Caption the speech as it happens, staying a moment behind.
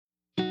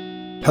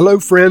Hello,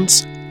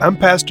 friends. I'm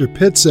Pastor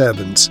Pitts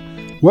Evans.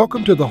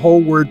 Welcome to the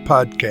Whole Word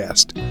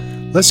Podcast.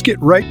 Let's get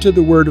right to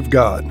the Word of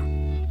God.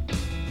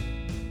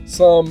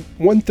 Psalm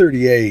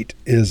 138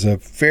 is a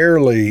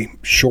fairly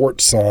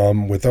short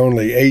psalm with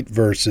only 8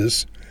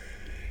 verses.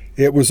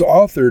 It was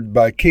authored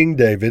by King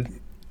David,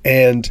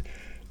 and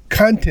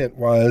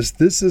content-wise,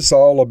 this is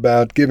all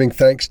about giving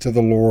thanks to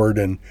the Lord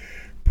and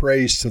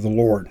praise to the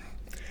Lord.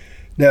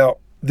 Now,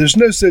 there's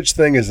no such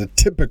thing as a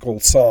typical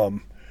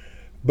psalm,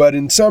 but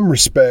in some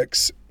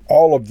respects,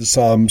 all of the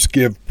Psalms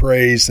give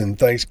praise and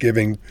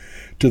thanksgiving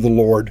to the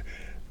Lord.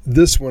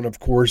 This one, of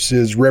course,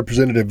 is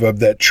representative of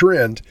that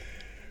trend,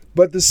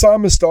 but the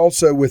psalmist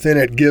also within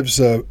it gives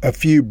a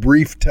few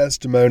brief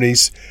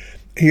testimonies.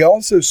 He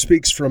also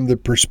speaks from the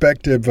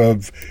perspective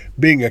of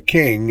being a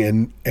king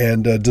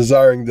and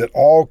desiring that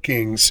all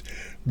kings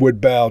would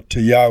bow to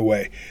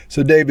Yahweh.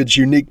 So David's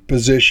unique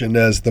position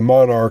as the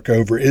monarch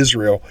over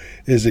Israel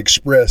is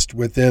expressed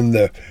within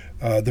the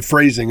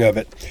phrasing of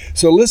it.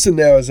 So listen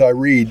now as I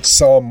read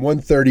Psalm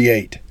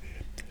 138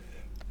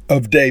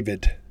 of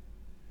David.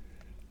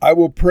 I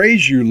will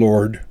praise you,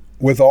 Lord,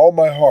 with all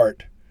my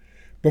heart.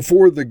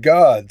 Before the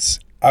gods,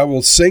 I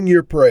will sing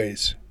your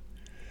praise.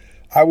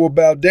 I will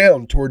bow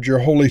down toward your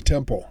holy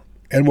temple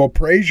and will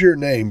praise your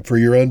name for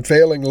your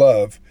unfailing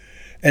love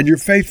and your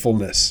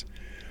faithfulness.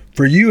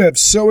 For you have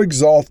so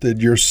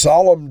exalted your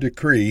solemn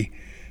decree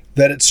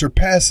that it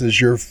surpasses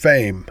your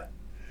fame.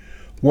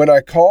 When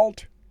I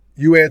called,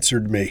 you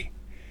answered me.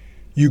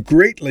 You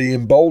greatly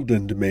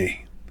emboldened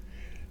me.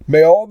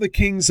 May all the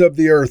kings of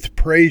the earth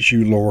praise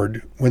you,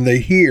 Lord, when they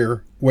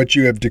hear what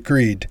you have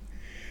decreed.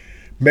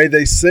 May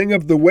they sing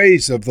of the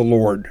ways of the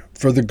Lord,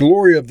 for the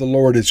glory of the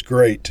Lord is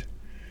great.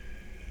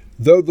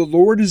 Though the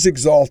Lord is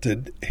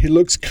exalted, he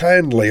looks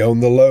kindly on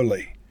the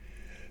lowly.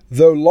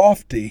 Though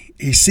lofty,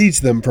 he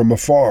sees them from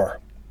afar.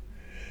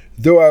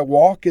 Though I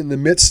walk in the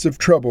midst of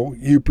trouble,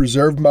 you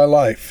preserve my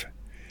life.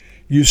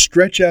 You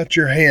stretch out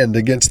your hand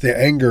against the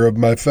anger of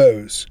my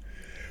foes.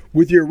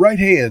 With your right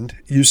hand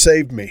you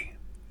save me.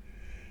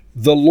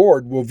 The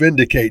Lord will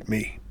vindicate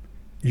me.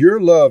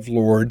 Your love,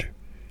 Lord,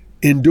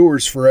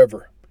 endures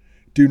forever.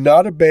 Do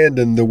not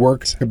abandon the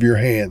works of your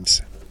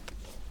hands.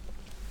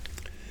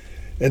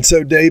 And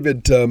so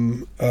David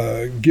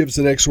gives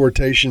an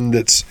exhortation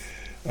that's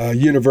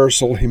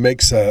universal. He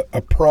makes a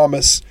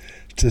promise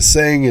to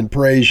sing and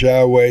praise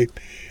Yahweh.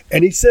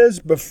 And he says,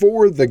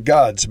 before the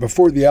gods,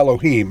 before the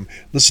Elohim,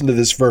 listen to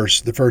this verse,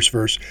 the first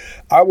verse,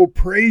 I will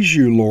praise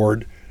you,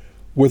 Lord,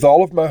 with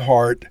all of my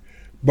heart.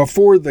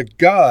 Before the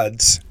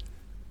gods,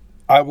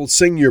 I will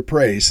sing your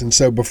praise. And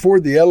so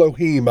before the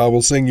Elohim, I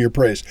will sing your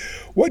praise.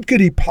 What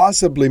could he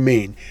possibly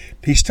mean?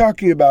 He's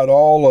talking about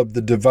all of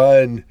the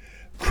divine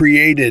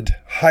created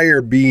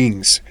higher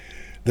beings.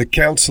 The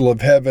council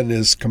of heaven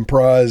is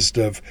comprised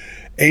of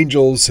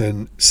angels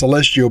and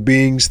celestial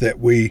beings that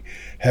we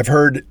have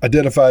heard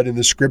identified in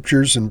the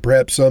scriptures and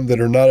perhaps some that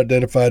are not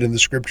identified in the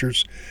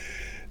scriptures.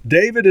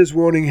 David is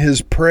wanting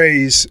his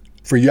praise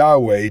for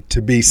Yahweh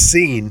to be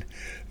seen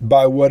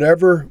by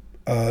whatever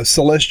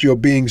celestial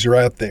beings are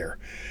out there.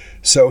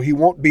 So he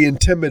won't be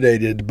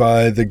intimidated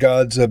by the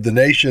gods of the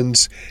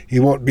nations. He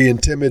won't be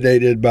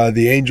intimidated by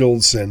the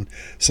angels and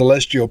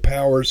celestial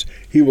powers.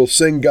 He will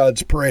sing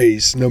God's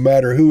praise no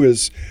matter who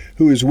is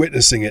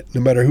witnessing it,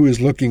 no matter who is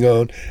looking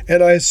on,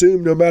 and I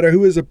assume no matter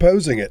who is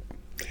opposing it.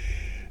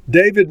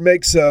 David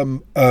makes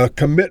a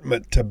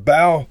commitment to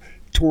bow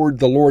toward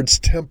the Lord's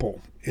temple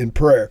in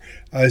prayer.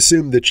 I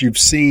assume that you've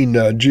seen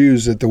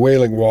Jews at the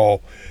Wailing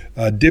Wall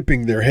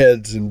dipping their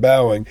heads and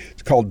bowing.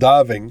 It's called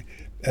daving.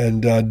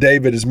 And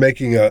David is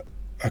making a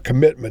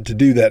commitment to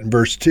do that in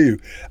verse 2.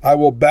 I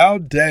will bow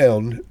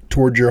down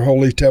toward your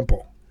holy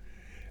temple,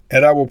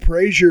 and I will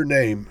praise your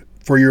name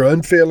for your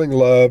unfailing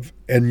love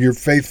and your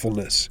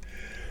faithfulness.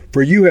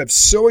 For you have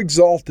so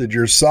exalted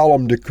your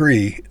solemn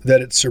decree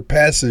that it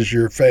surpasses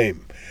your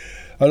fame.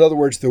 In other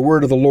words, the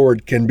word of the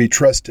Lord can be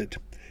trusted.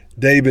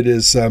 David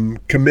is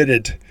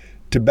committed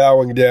to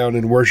bowing down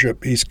in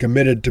worship. He's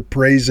committed to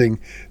praising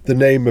the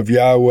name of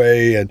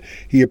Yahweh, and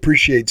he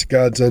appreciates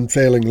God's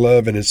unfailing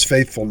love and his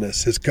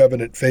faithfulness, his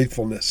covenant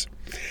faithfulness.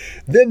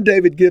 Then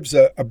David gives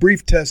a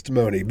brief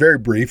testimony, very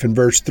brief, in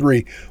verse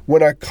 3.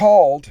 When I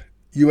called,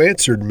 you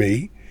answered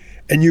me,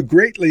 and you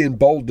greatly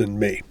emboldened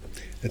me.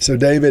 And so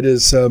David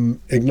is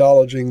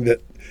acknowledging that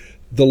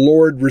the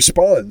Lord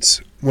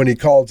responds when he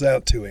calls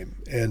out to him.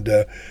 And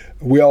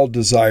we all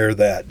desire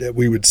that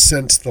we would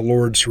sense the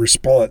Lord's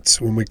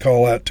response when we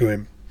call out to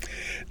him.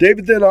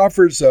 David then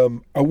offers a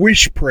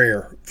wish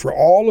prayer for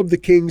all of the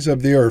kings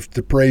of the earth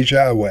to praise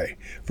Yahweh.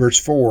 Verse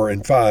 4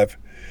 and 5.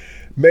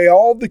 May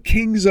all the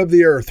kings of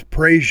the earth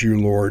praise you,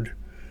 Lord,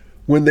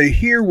 when they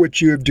hear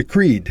what you have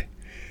decreed.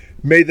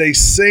 May they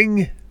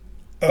sing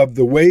of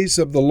the ways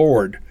of the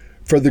Lord,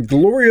 for the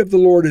glory of the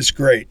Lord is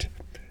great.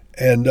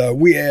 And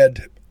we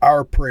add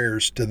our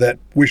prayers to that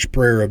wish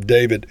prayer of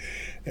David.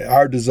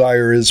 Our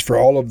desire is for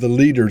all of the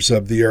leaders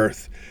of the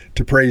earth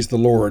to praise the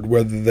Lord,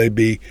 whether they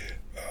be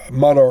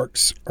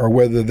monarchs or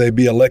whether they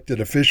be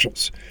elected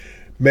officials.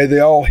 May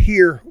they all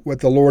hear what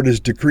the Lord has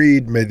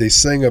decreed. May they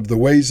sing of the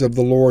ways of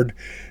the Lord.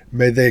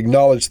 May they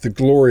acknowledge the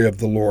glory of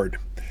the Lord.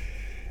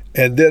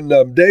 And then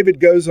David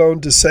goes on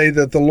to say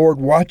that the Lord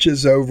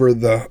watches over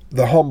the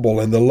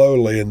humble and the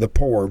lowly and the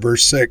poor.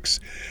 Verse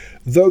 6,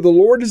 though the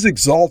Lord is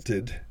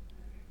exalted,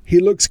 he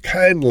looks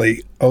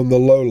kindly on the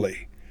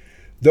lowly.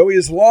 Though he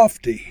is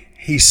lofty,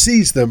 he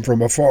sees them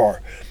from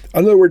afar.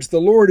 In other words, the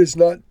Lord is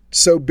not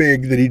so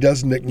big that he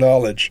doesn't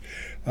acknowledge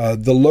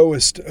the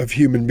lowest of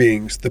human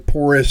beings, the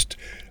poorest,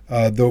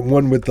 the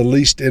one with the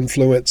least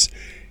influence.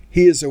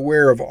 He is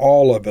aware of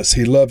all of us.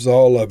 He loves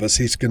all of us.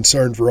 He's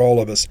concerned for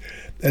all of us.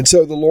 And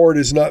so the Lord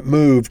is not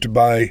moved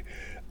by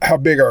how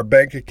big our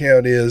bank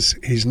account is.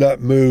 He's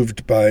not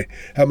moved by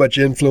how much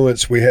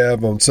influence we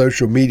have on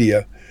social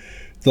media.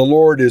 The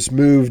Lord is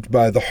moved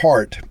by the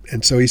heart.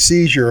 And so he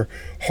sees your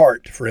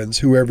heart, friends,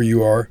 whoever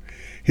you are.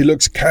 He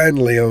looks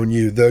kindly on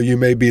you, though you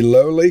may be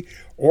lowly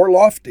or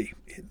lofty.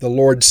 The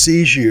Lord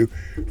sees you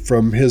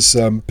from his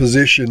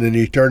position in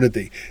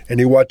eternity,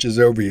 and he watches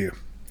over you.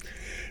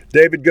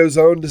 David goes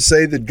on to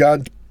say that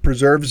God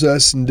preserves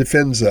us and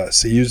defends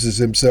us. He uses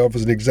himself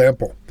as an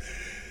example.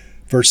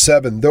 Verse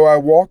 7, though I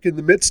walk in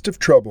the midst of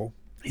trouble,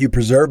 you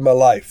preserve my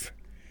life.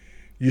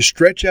 You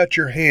stretch out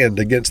your hand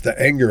against the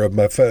anger of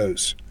my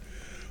foes.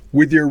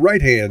 With your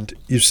right hand,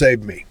 you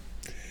save me.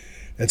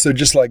 And so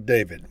just like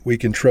David, we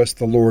can trust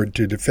the Lord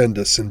to defend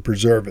us and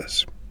preserve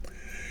us.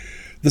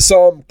 The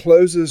psalm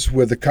closes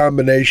with a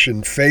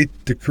combination faith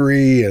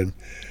decree and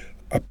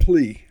a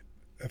plea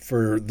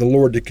for the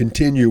Lord to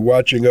continue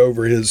watching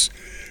over his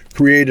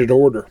created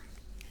order.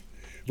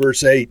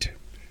 Verse 8,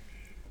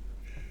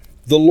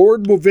 the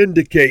Lord will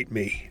vindicate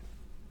me.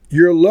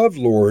 Your love,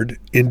 Lord,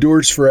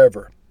 endures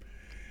forever.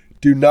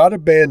 Do not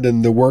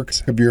abandon the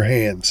works of your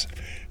hands.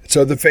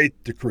 So the faith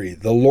decree,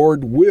 the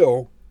Lord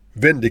will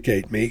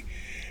vindicate me,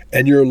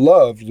 and your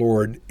love,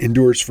 Lord,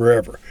 endures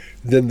forever.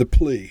 Then the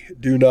plea,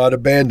 do not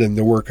abandon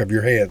the work of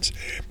your hands.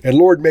 And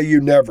Lord, may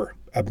you never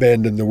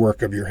abandon the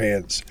work of your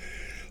hands.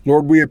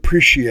 Lord, we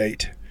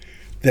appreciate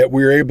that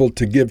we're able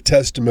to give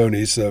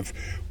testimonies of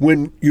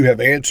when you have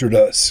answered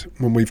us,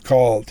 when we've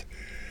called.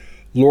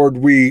 Lord,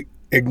 we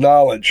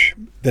acknowledge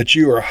that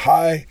you are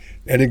high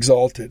and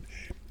exalted.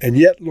 And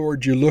yet,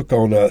 Lord, you look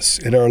on us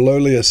in our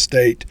lowly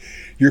estate.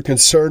 You're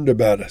concerned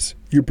about us.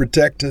 You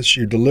protect us.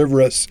 You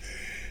deliver us.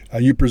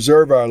 You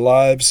preserve our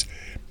lives.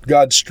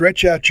 God,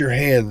 stretch out your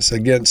hands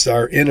against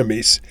our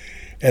enemies.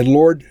 And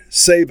Lord,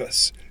 save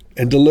us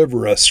and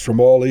deliver us from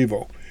all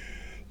evil.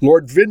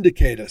 Lord,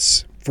 vindicate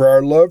us for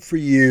our love for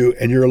you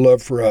and your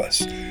love for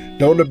us.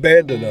 Don't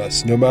abandon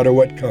us no matter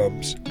what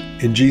comes.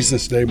 In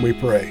Jesus' name we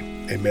pray.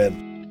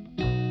 Amen.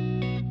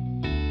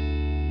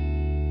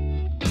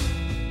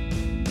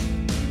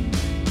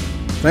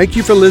 Thank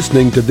you for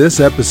listening to this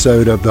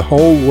episode of The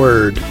Whole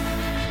Word.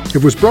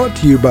 It was brought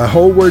to you by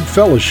Whole Word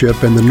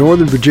Fellowship and the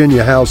Northern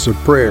Virginia House of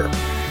Prayer.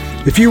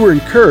 If you were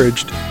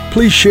encouraged,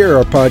 please share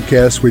our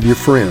podcast with your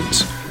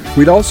friends.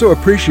 We'd also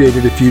appreciate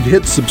it if you'd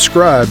hit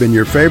subscribe in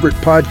your favorite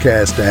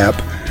podcast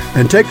app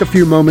and take a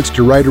few moments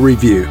to write a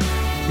review.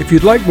 If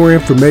you'd like more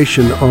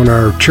information on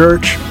our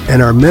church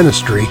and our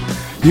ministry,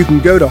 you can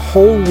go to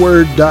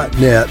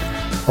wholeword.net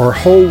or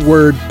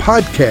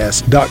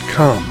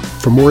wholewordpodcast.com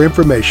for more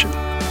information.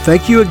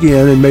 Thank you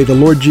again, and may the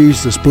Lord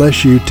Jesus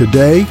bless you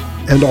today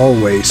and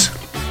always.